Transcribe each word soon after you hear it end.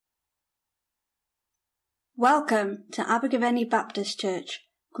Welcome to Abergavenny Baptist Church,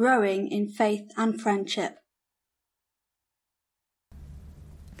 growing in faith and friendship.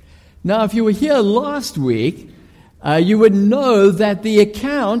 Now, if you were here last week, you would know that the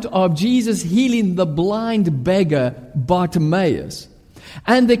account of Jesus healing the blind beggar Bartimaeus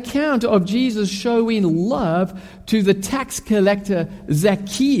and the account of Jesus showing love to the tax collector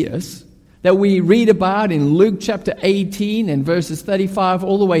Zacchaeus that we read about in Luke chapter 18 and verses 35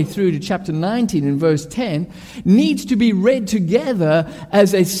 all the way through to chapter 19 and verse 10 needs to be read together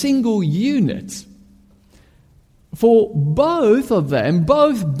as a single unit. For both of them,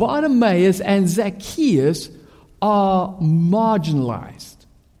 both Bartimaeus and Zacchaeus, are marginalized.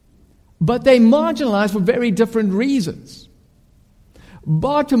 But they marginalized for very different reasons.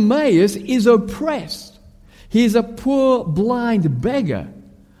 Bartimaeus is oppressed. He is a poor blind beggar,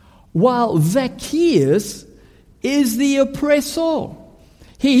 while Zacchaeus is the oppressor.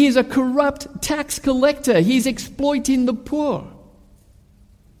 He is a corrupt tax collector. He's exploiting the poor.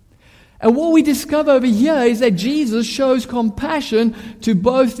 And what we discover over here is that Jesus shows compassion to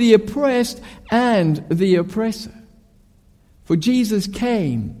both the oppressed and the oppressor. For Jesus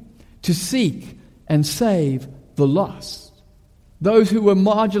came to seek and save the lost. Those who were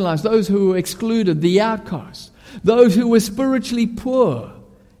marginalized, those who were excluded, the outcasts, those who were spiritually poor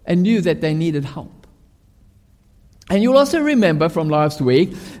and knew that they needed help. And you'll also remember from last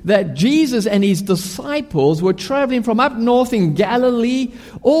week that Jesus and his disciples were traveling from up north in Galilee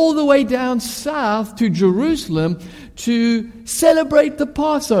all the way down south to Jerusalem to celebrate the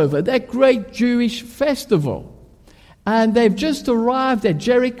Passover, that great Jewish festival. And they've just arrived at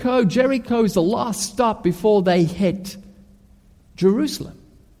Jericho. Jericho is the last stop before they hit Jerusalem.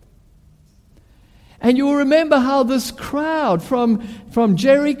 And you'll remember how this crowd from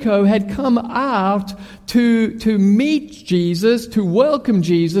Jericho had come out to meet Jesus, to welcome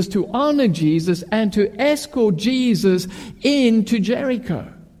Jesus, to honor Jesus, and to escort Jesus into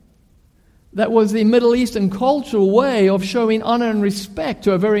Jericho. That was the Middle Eastern cultural way of showing honor and respect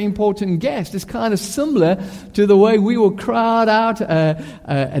to a very important guest. It's kind of similar to the way we will crowd out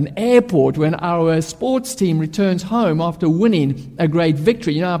an airport when our sports team returns home after winning a great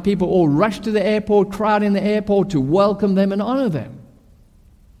victory. You know how people all rush to the airport, crowd in the airport to welcome them and honor them.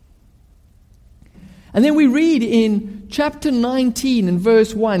 And then we read in chapter 19 and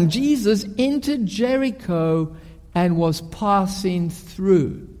verse 1, Jesus entered Jericho and was passing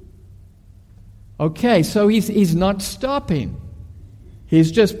through. Okay, so he's not stopping.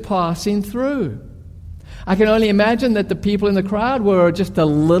 He's just passing through. I can only imagine that the people in the crowd were just a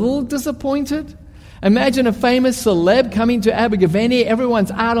little disappointed. Imagine a famous celeb coming to Abergavenny. Everyone's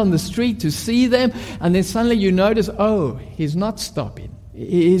out on the street to see them. And then suddenly you notice, oh, he's not stopping.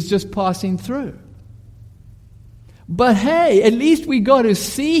 He's just passing through. But hey, at least we got to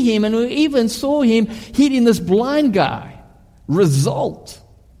see him, and we even saw him hitting this blind guy. Result.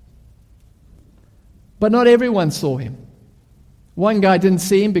 But not everyone saw him. One guy didn't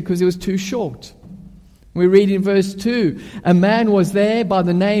see him because he was too short. We read in verse 2, a man was there by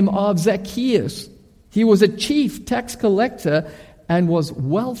the name of Zacchaeus. He was a chief tax collector and was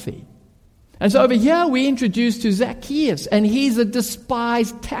wealthy. And so over here we're introduced to Zacchaeus, and he's a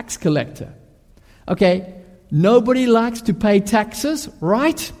despised tax collector. Okay, nobody likes to pay taxes,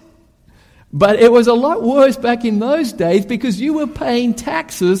 right? But it was a lot worse back in those days because you were paying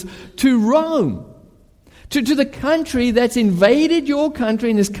taxes to Rome. To the country that's invaded your country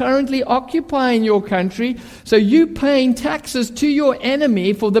and is currently occupying your country. So you paying taxes to your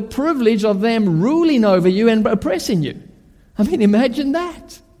enemy for the privilege of them ruling over you and oppressing you. I mean, imagine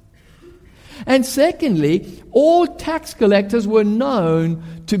that. And secondly, all tax collectors were known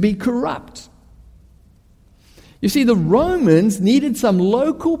to be corrupt. You see, the Romans needed some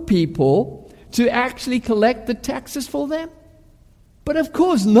local people to actually collect the taxes for them. But of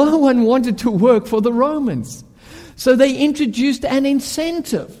course, no one wanted to work for the Romans. So they introduced an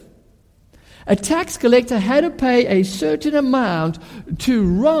incentive. A tax collector had to pay a certain amount to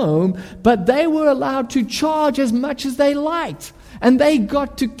Rome, but they were allowed to charge as much as they liked. And they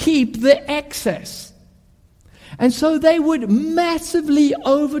got to keep the excess. And so they would massively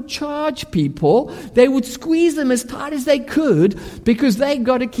overcharge people. They would squeeze them as tight as they could because they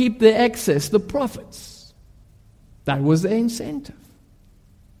got to keep the excess, the profits. That was their incentive.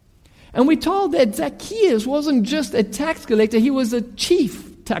 And we're told that Zacchaeus wasn't just a tax collector, he was a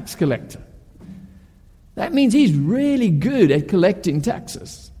chief tax collector. That means he's really good at collecting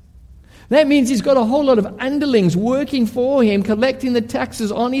taxes. That means he's got a whole lot of underlings working for him, collecting the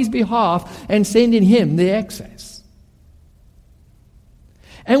taxes on his behalf and sending him the excess.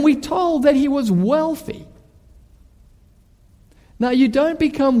 And we're told that he was wealthy. Now, you don't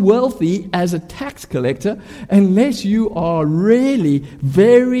become wealthy as a tax collector unless you are really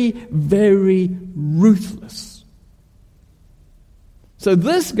very, very ruthless. So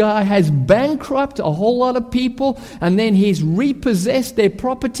this guy has bankrupted a whole lot of people, and then he's repossessed their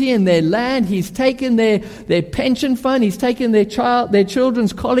property and their land. He's taken their pension fund. He's taken their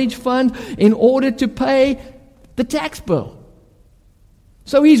children's college fund in order to pay the tax bill.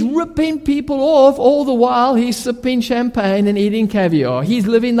 So he's ripping people off all the while he's sipping champagne and eating caviar. He's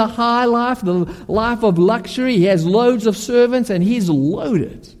living the high life, the life of luxury. He has loads of servants and he's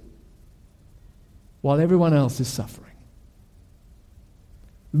loaded while everyone else is suffering.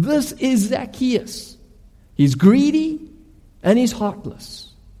 This is Zacchaeus. He's greedy and he's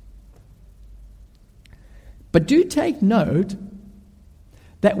heartless. But do take note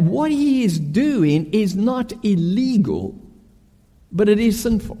that what he is doing is not illegal, but it is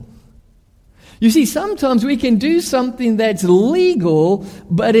sinful. You see, sometimes we can do something that's legal,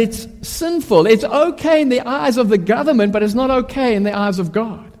 but it's sinful. It's okay in the eyes of the government, but it's not okay in the eyes of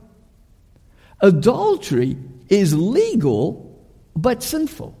God. Adultery is legal, but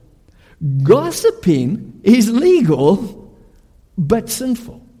sinful. Gossiping is legal, but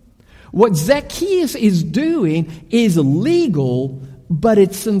sinful. What Zacchaeus is doing is legal, but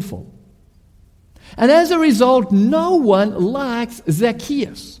it's sinful. And as a result, no one likes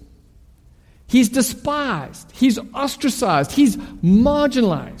Zacchaeus. He's despised. He's ostracized. He's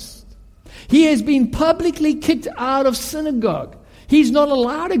marginalized. He has been publicly kicked out of synagogue. He's not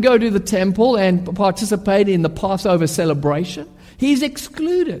allowed to go to the temple and participate in the Passover celebration. He's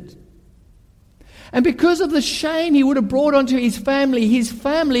excluded. And because of the shame he would have brought onto his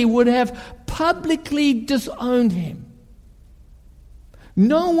family would have publicly disowned him.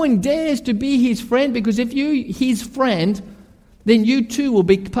 No one dares to be his friend, because if you're his friend, then you too will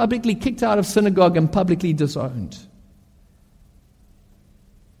be publicly kicked out of synagogue and publicly disowned.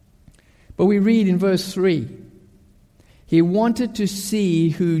 But we read in verse 3, he wanted to see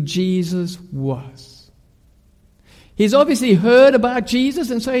who Jesus was. He's obviously heard about Jesus,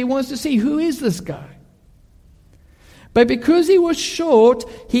 and so he wants to see, who is this guy? But because he was short,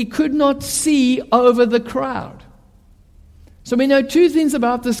 he could not see over the crowd. So we know two things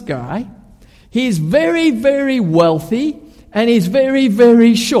about this guy. He's very, very wealthy, and he's very,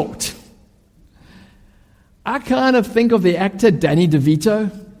 very short. I kind of think of the actor Danny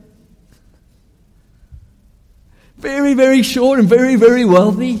DeVito. Very, very short and very, very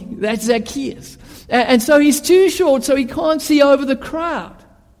wealthy. That's Zacchaeus. And so he's too short, so he can't see over the crowd.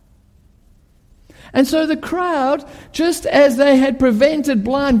 And so the crowd, just as they had prevented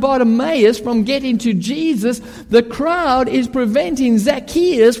blind Bartimaeus from getting to Jesus, the crowd is preventing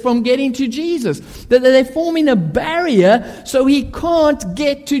Zacchaeus from getting to Jesus. They're forming a barrier so he can't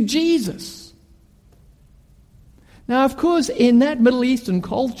get to Jesus. Now, of course, in that Middle Eastern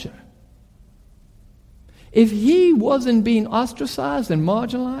culture, if he wasn't being ostracized and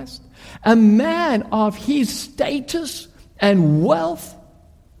marginalized, a man of his status and wealth,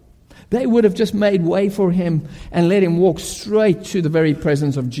 they would have just made way for him and let him walk straight to the very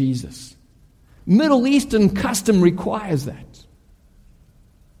presence of Jesus. Middle Eastern custom requires that.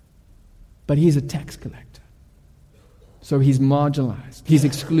 But he's a tax collector. So he's marginalized, he's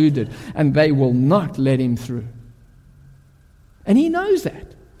excluded, and they will not let him through. And he knows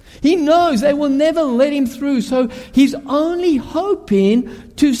that. He knows they will never let him through, so he's only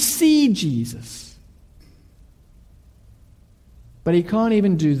hoping to see Jesus. But he can't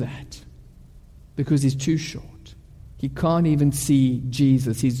even do that because he's too short. He can't even see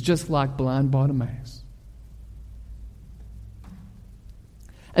Jesus. He's just like blind Bartimaeus.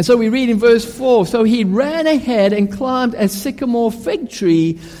 And so we read in verse 4, so he ran ahead and climbed a sycamore fig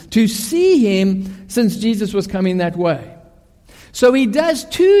tree to see him, since Jesus was coming that way. So he does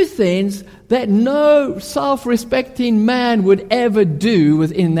two things that no self-respecting man would ever do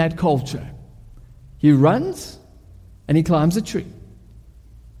within that culture. He runs and he climbs a tree.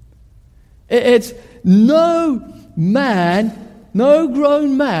 It's no man, no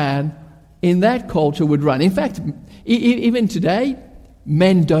grown man in that culture would run. In fact, even today,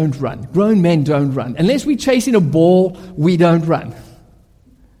 men don't run. Grown men don't run. Unless we're chasing a ball, we don't run.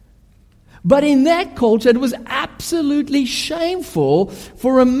 But in that culture, it was absolutely shameful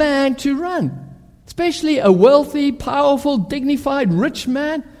for a man to run. Especially a wealthy, powerful, dignified, rich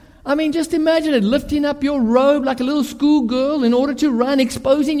man. I mean, just imagine it, lifting up your robe like a little schoolgirl in order to run,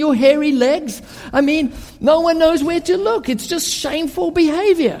 exposing your hairy legs. I mean, no one knows where to look. It's just shameful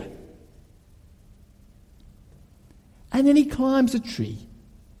behavior. And then he climbs a tree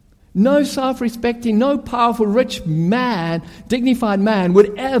No self-respecting, no powerful, rich man, dignified man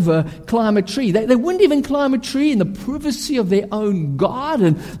would ever climb a tree. They wouldn't even climb a tree in the privacy of their own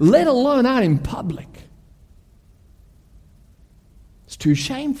garden, let alone out in public. It's too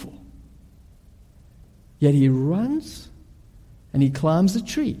shameful. Yet he runs and he climbs the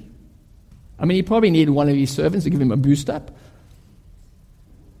tree. I mean, he probably needed one of his servants to give him a boost up.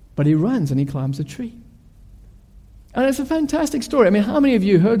 But he runs and he climbs the tree. And it's a fantastic story. I mean, how many of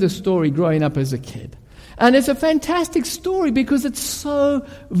you heard this story growing up as a kid? And it's a fantastic story because it's so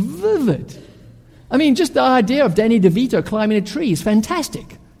vivid. I mean, just the idea of Danny DeVito climbing a tree is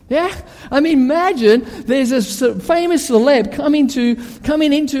fantastic. Yeah? I mean, imagine there's a famous celeb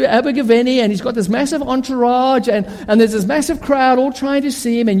coming into Abergavenny, and he's got this massive entourage, and there's this massive crowd all trying to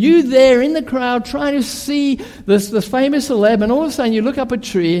see him, and you there in the crowd trying to see this famous celeb, and all of a sudden you look up a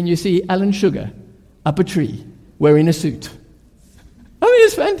tree and you see Alan Sugar up a tree wearing a suit. I mean,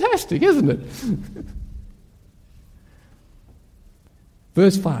 it's fantastic, isn't it?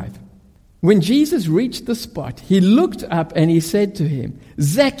 Verse 5. When Jesus reached the spot, he looked up and he said to him,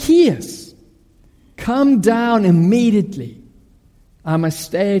 Zacchaeus, come down immediately. I must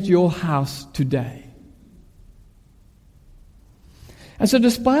stay at your house today. And so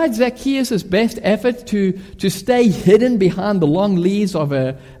despite Zacchaeus' best effort to stay hidden behind the long leaves of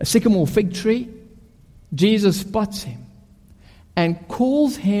a sycamore fig tree, Jesus spots him and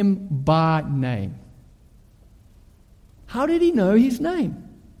calls him by name. How did he know his name?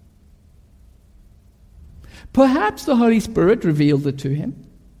 Perhaps the Holy Spirit revealed it to him.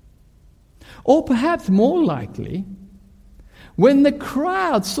 Or perhaps more likely, when the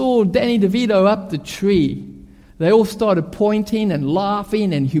crowd saw Danny DeVito up the tree, they all started pointing and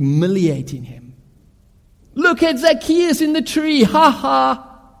laughing and humiliating him. Look at Zacchaeus in the tree, ha ha!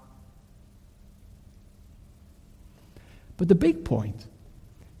 But the big point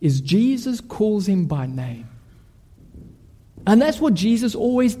is Jesus calls him by name. And that's what Jesus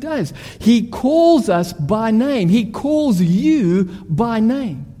always does. He calls us by name. He calls you by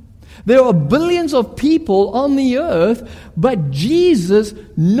name. There are billions of people on the earth, but Jesus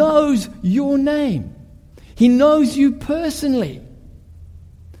knows your name. He knows you personally.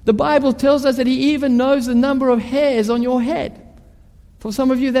 The Bible tells us that He even knows the number of hairs on your head. For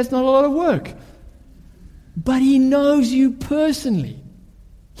some of you, that's not a lot of work. But He knows you personally.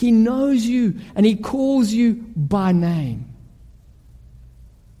 He knows you, and He calls you by name.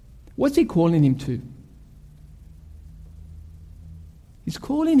 What's He calling him to? He's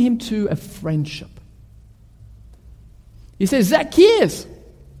calling him to a friendship. He says, Zacchaeus,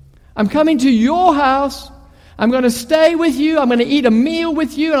 I'm coming to your house. I'm going to stay with you. I'm going to eat a meal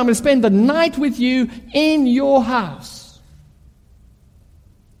with you. And I'm going to spend the night with you in your house.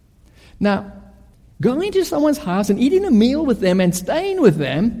 Now, going to someone's house and eating a meal with them and staying with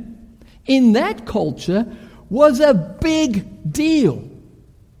them in that culture was a big deal.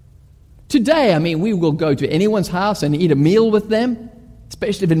 Today, I mean, we will go to anyone's house and eat a meal with them,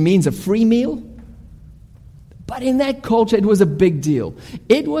 especially if it means a free meal. But in that culture, it was a big deal.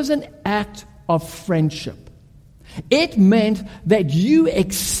 It was an act of friendship. It meant that you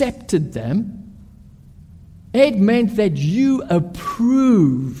accepted them. It meant that you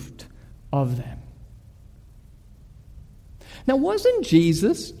approved of them. Now, wasn't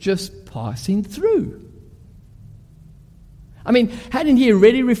Jesus just passing through? I mean, hadn't He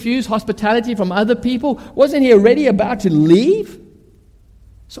already refused hospitality from other people? Wasn't He already about to leave?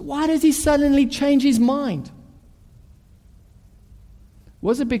 So why does He suddenly change His mind?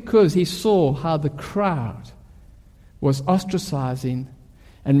 Was it because He saw how the crowd was ostracizing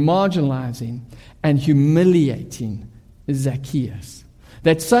and marginalizing and humiliating Zacchaeus,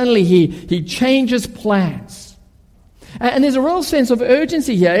 that suddenly he changes plans? And there's a real sense of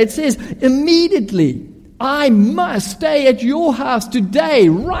urgency here. It says, immediately, I must stay at your house today,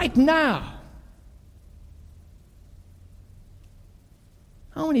 right now.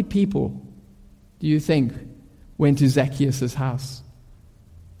 How many people do you think went to Zacchaeus' house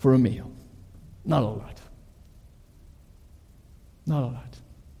for a meal? Not a lot. Not a lot.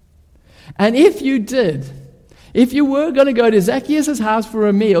 And if you did, if you were going to go to Zacchaeus' house for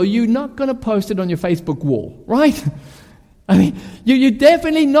a meal, you're not going to post it on your Facebook wall, right? I mean, you're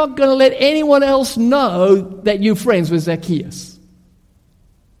definitely not going to let anyone else know that you're friends with Zacchaeus.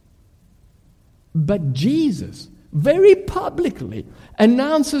 But Jesus very publicly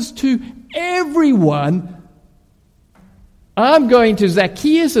announces to everyone, I'm going to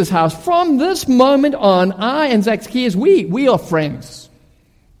Zacchaeus' house. From this moment on, I and Zacchaeus, we are friends.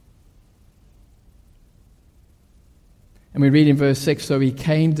 And we read in verse 6, so he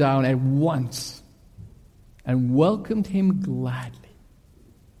came down at once and welcomed him gladly.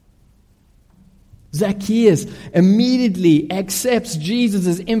 Zacchaeus immediately accepts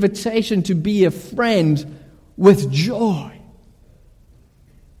Jesus' invitation to be a friend with joy.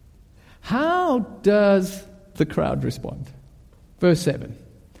 How does the crowd respond? Verse 7.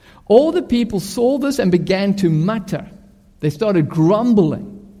 All the people saw this and began to mutter. They started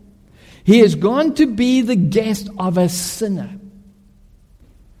grumbling. He has gone to be the guest of a sinner.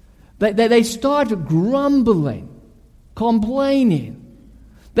 They start grumbling, complaining.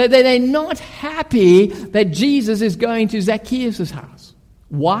 They're not happy that Jesus is going to Zacchaeus' house.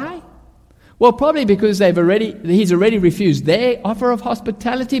 Why? Well, probably because he's already refused their offer of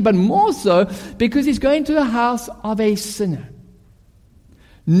hospitality, but more so because he's going to the house of a sinner.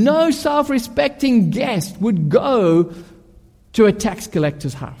 No self-respecting guest would go to a tax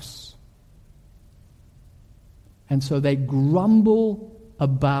collector's house. And so they grumble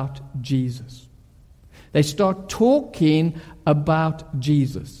about Jesus. They start talking about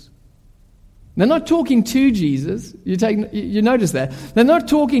Jesus. They're not talking to Jesus. You notice that. They're not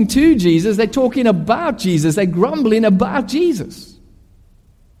talking to Jesus. They're talking about Jesus. They're grumbling about Jesus.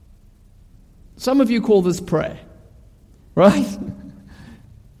 Some of you call this prayer, right?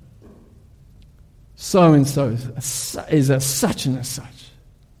 So-and-so is a such and a such.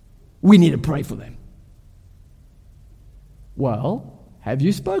 We need to pray for them. Well, have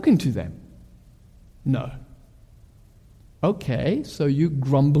you spoken to them? No. Okay, so you're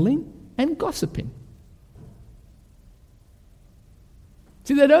grumbling and gossiping.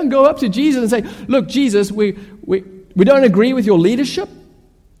 See, they don't go up to Jesus and say, look, Jesus, we don't agree with your leadership.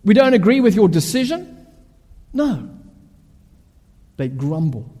 We don't agree with your decision. No. They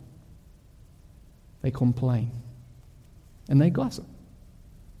grumble. They complain. And they gossip.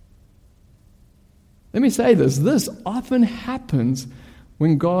 Let me say this. This often happens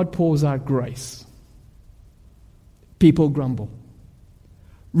when God pours out grace. People grumble.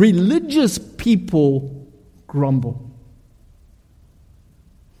 Religious people grumble.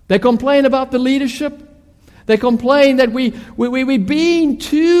 They complain about the leadership. They complain that we're being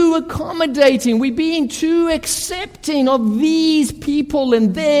too accommodating. We're being too accepting of these people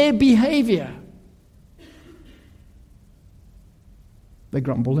and their behavior. They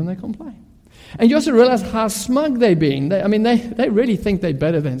grumble and they complain. And you also realize how smug they're being. They really think they're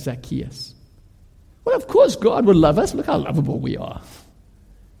better than Zacchaeus. Well, of course God will love us. Look how lovable we are.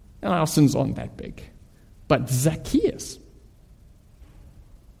 And our sins aren't that big. But Zacchaeus,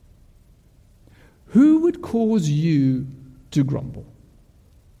 who would cause you to grumble?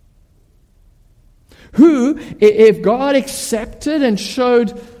 Who, if God accepted and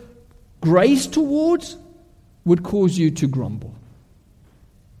showed grace towards, would cause you to grumble?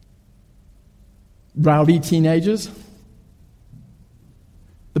 Rowdy teenagers?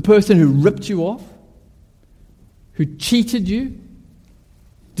 The person who ripped you off? Who cheated you?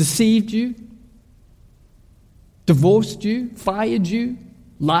 Deceived you? Divorced you? Fired you?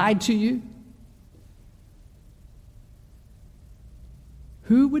 Lied to you?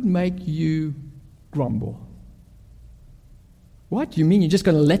 Who would make you grumble? What? You mean you're just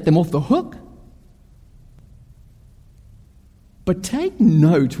going to let them off the hook? But take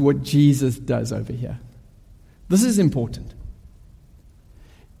note what Jesus does over here. This is important.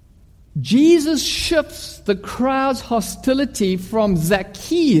 Jesus shifts the crowd's hostility from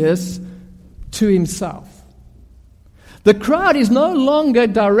Zacchaeus to himself. The crowd is no longer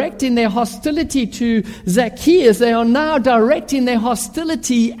directing their hostility to Zacchaeus. They are now directing their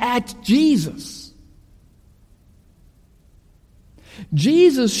hostility at Jesus.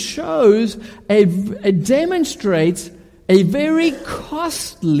 Jesus demonstrates a very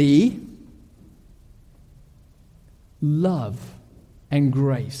costly love and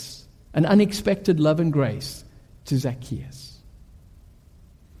grace, an unexpected love and grace to Zacchaeus.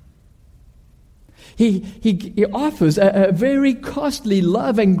 He offers a very costly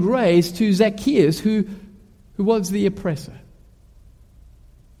love and grace to Zacchaeus, who was the oppressor.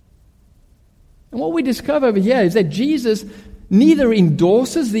 And what we discover over here is that Jesus neither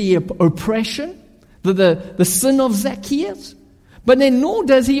endorses the oppression, the sin of Zacchaeus, but then nor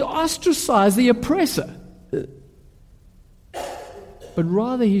does he ostracize the oppressor. But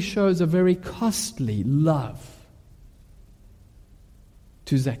rather he shows a very costly love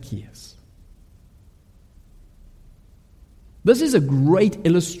to Zacchaeus. This is a great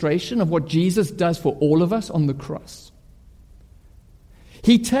illustration of what Jesus does for all of us on the cross.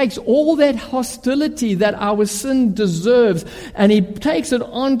 He takes all that hostility that our sin deserves and he takes it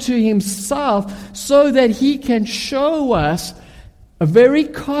onto himself so that he can show us a very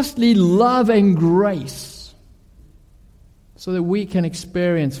costly love and grace so that we can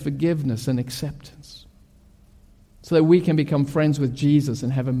experience forgiveness and acceptance, so that we can become friends with Jesus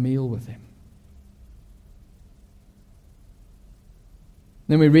and have a meal with him.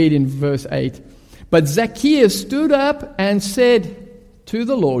 Then we read in verse 8, "But Zacchaeus stood up and said to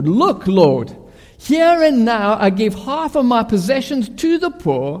the Lord, 'Look, Lord, here and now I give half of my possessions to the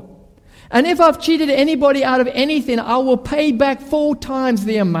poor, and if I've cheated anybody out of anything, I will pay back 4 times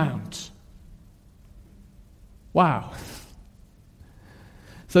the amount.'" Wow.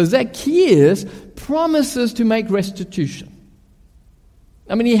 So Zacchaeus promises to make restitution.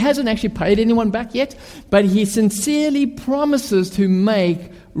 I mean, he hasn't actually paid anyone back yet, but he sincerely promises to make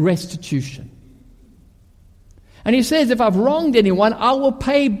restitution. And he says, if I've wronged anyone, I will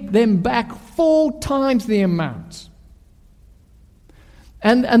pay them back 4 times the amount.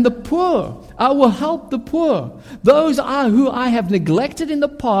 And the poor, I will help the poor. Those who I have neglected in the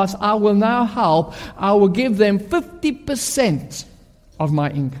past, I will now help. I will give them 50% of my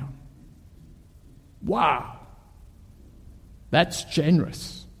income. Wow. That's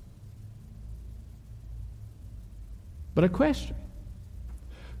generous. But a question.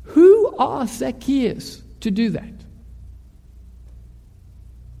 Who asked Zacchaeus to do that?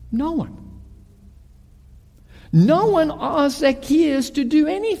 No one. No one asked Zacchaeus to do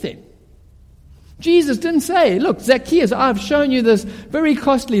anything. Jesus didn't say, "Look, Zacchaeus, I've shown you this very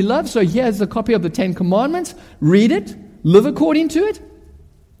costly love, so here's a copy of the 10 Commandments. Read it, live according to it,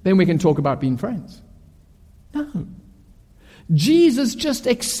 then we can talk about being friends." No. Jesus just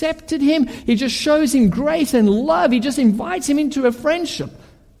accepted him. He just shows him grace and love. He just invites him into a friendship.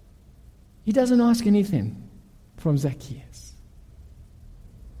 He doesn't ask anything from Zacchaeus.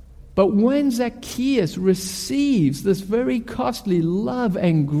 But when Zacchaeus receives this very costly love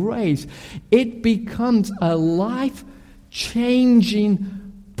and grace, it becomes a life-changing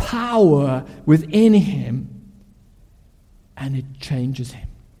power within him, and it changes him.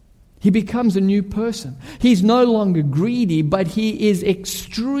 He becomes a new person. He's no longer greedy, but he is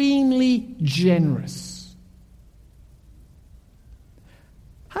extremely generous.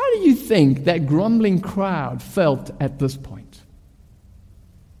 How do you think that grumbling crowd felt at this point?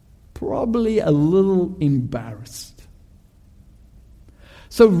 Probably a little embarrassed.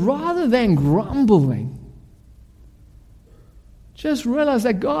 So rather than grumbling, just realize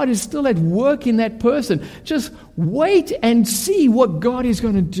that God is still at work in that person. Just wait and see what God is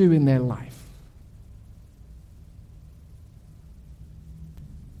going to do in their life.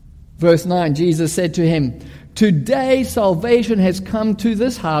 Verse 9, Jesus said to him, "Today salvation has come to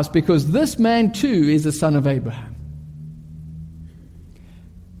this house because this man too is a son of Abraham."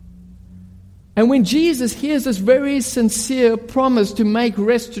 And when Jesus hears this very sincere promise to make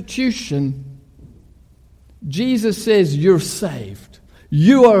restitution, Jesus says, "You're saved.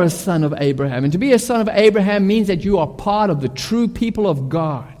 You are a son of Abraham." And to be a son of Abraham means that you are part of the true people of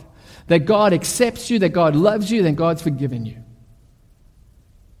God. That God accepts you, that God loves you, that God's forgiven you.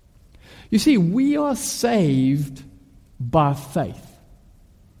 You see, we are saved by faith.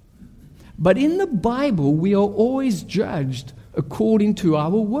 But in the Bible, we are always judged according to our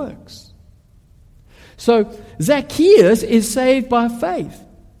works. So Zacchaeus is saved by faith.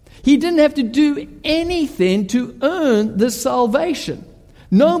 He didn't have to do anything to earn the salvation.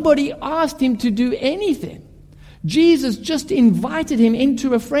 Nobody asked him to do anything. Jesus just invited him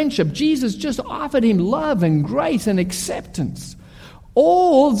into a friendship. Jesus just offered him love and grace and acceptance.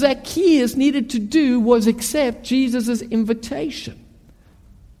 All Zacchaeus needed to do was accept Jesus' invitation.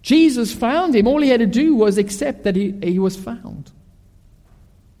 Jesus found him. All he had to do was accept that he was found.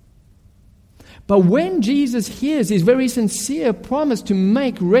 But when Jesus hears his very sincere promise to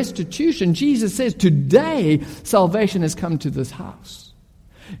make restitution, Jesus says, "Today salvation has come to this house."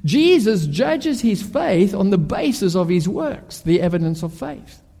 Jesus judges his faith on the basis of his works, the evidence of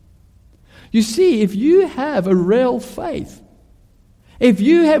faith. You see, if you have a real faith, if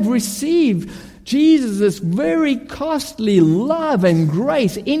you have received Jesus' very costly love and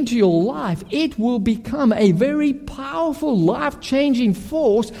grace into your life, it will become a very powerful, life-changing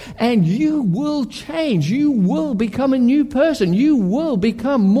force, and you will change. You will become a new person. You will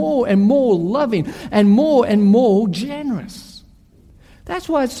become more and more loving and more generous. That's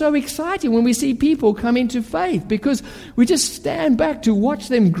why it's so exciting when we see people come into faith, because we just stand back to watch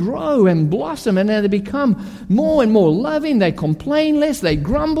them grow and blossom, and then they become more and more loving. They complain less, they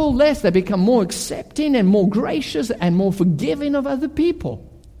grumble less, they become more accepting and more gracious and more forgiving of other people.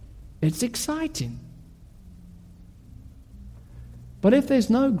 It's exciting. But if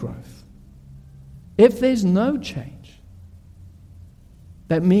there's no growth, if there's no change,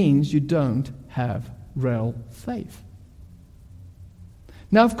 that means you don't have real faith.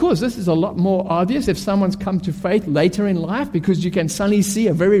 Now, of course, this is a lot more obvious if someone's come to faith later in life, because you can suddenly see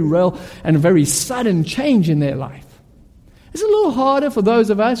a very real and a very sudden change in their life. It's a little harder for those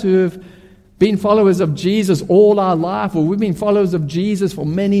of us who have been followers of Jesus all our life, or we've been followers of Jesus for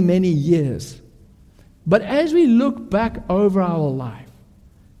many, many years. But as we look back over our life,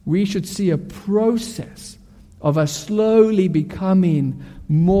 we should see a process of us slowly becoming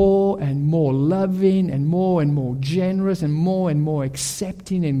more and more loving and more generous and more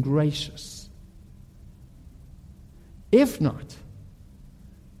accepting and gracious. If not,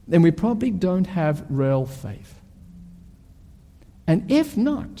 then we probably don't have real faith. And if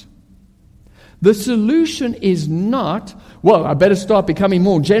not, the solution is not, well, I better start becoming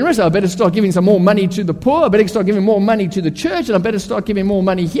more generous, I better start giving some more money to the poor, I better start giving more money to the church, and I better start giving more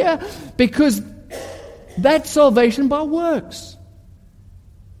money here, because that's salvation by works.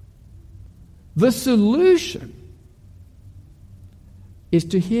 The solution is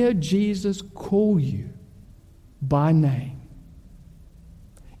to hear Jesus call you by name,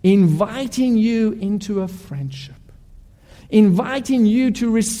 inviting you into a friendship, inviting you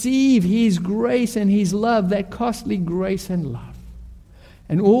to receive His grace and His love, that costly grace and love.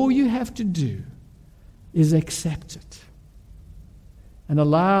 And all you have to do is accept it and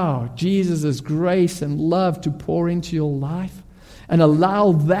allow Jesus' grace and love to pour into your life, and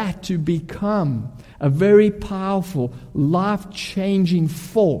allow that to become a very powerful, life-changing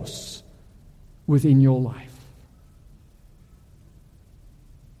force within your life.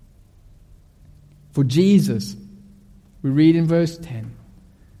 For Jesus, we read in verse 10,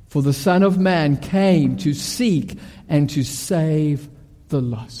 "For the Son of Man came to seek and to save the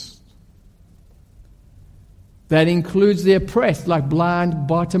lost." That includes the oppressed, like blind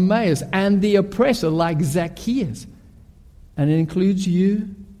Bartimaeus, and the oppressor, like Zacchaeus. And it includes you,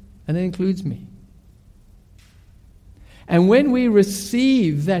 and it includes me. And when we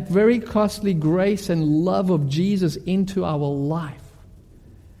receive that very costly grace and love of Jesus into our life,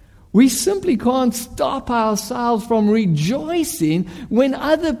 we simply can't stop ourselves from rejoicing when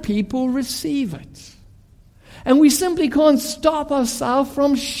other people receive it. And we simply can't stop ourselves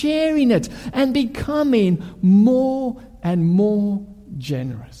from sharing it and becoming more and more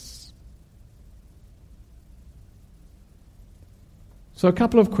generous. So a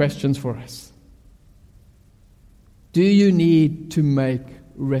couple of questions for us. Do you need to make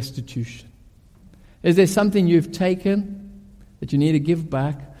restitution? Is there something you've taken that you need to give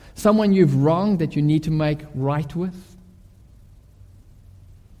back? Someone you've wronged that you need to make right with?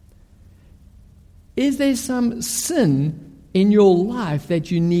 Is there some sin in your life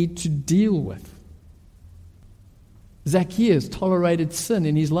that you need to deal with? Zacchaeus tolerated sin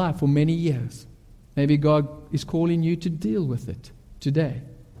in his life for many years. Maybe God is calling you to deal with it today.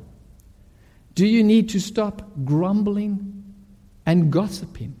 Do you need to stop grumbling and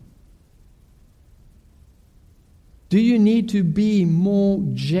gossiping? Do you need to be more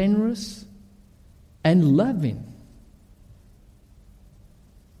generous and loving?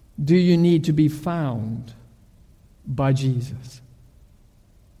 Do you need to be found by Jesus?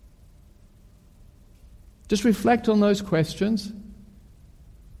 Just reflect on those questions. And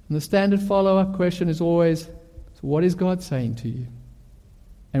the standard follow-up question is always, so what is God saying to you?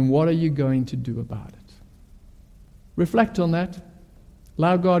 And what are you going to do about it? Reflect on that.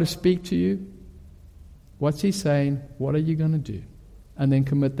 Allow God to speak to you. What's He saying? What are you going to do? And then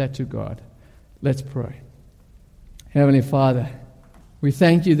commit that to God. Let's pray. Heavenly Father, we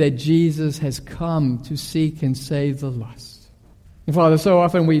thank you that Jesus has come to seek and save the lost. And Father, so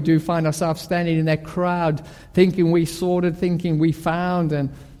often we do find ourselves standing in that crowd thinking we sorted, thinking we found, and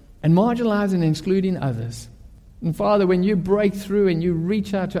marginalizing and excluding others. And Father, when you break through and you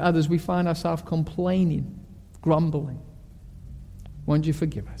reach out to others, we find ourselves complaining, grumbling. Won't you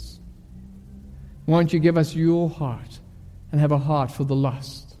forgive us? Won't you give us your heart and have a heart for the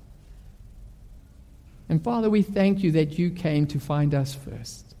lost? And Father, we thank you that you came to find us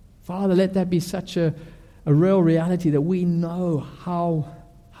first. Father, let that be such a real reality that we know how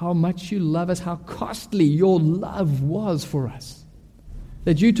much you love us, how costly your love was for us.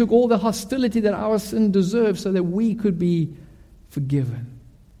 That you took all the hostility that our sin deserved so that we could be forgiven.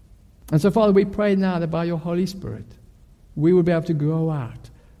 And so, Father, we pray now that by your Holy Spirit, we will be able to go out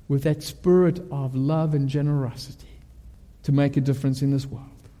with that spirit of love and generosity to make a difference in this world.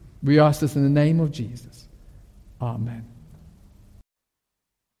 We ask this in the name of Jesus. Amen.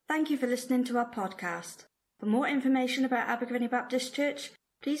 Thank you for listening to our podcast. For more information about Abergavenny Baptist Church,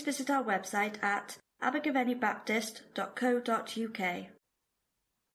 please visit our website at abergavennybaptist.co.uk.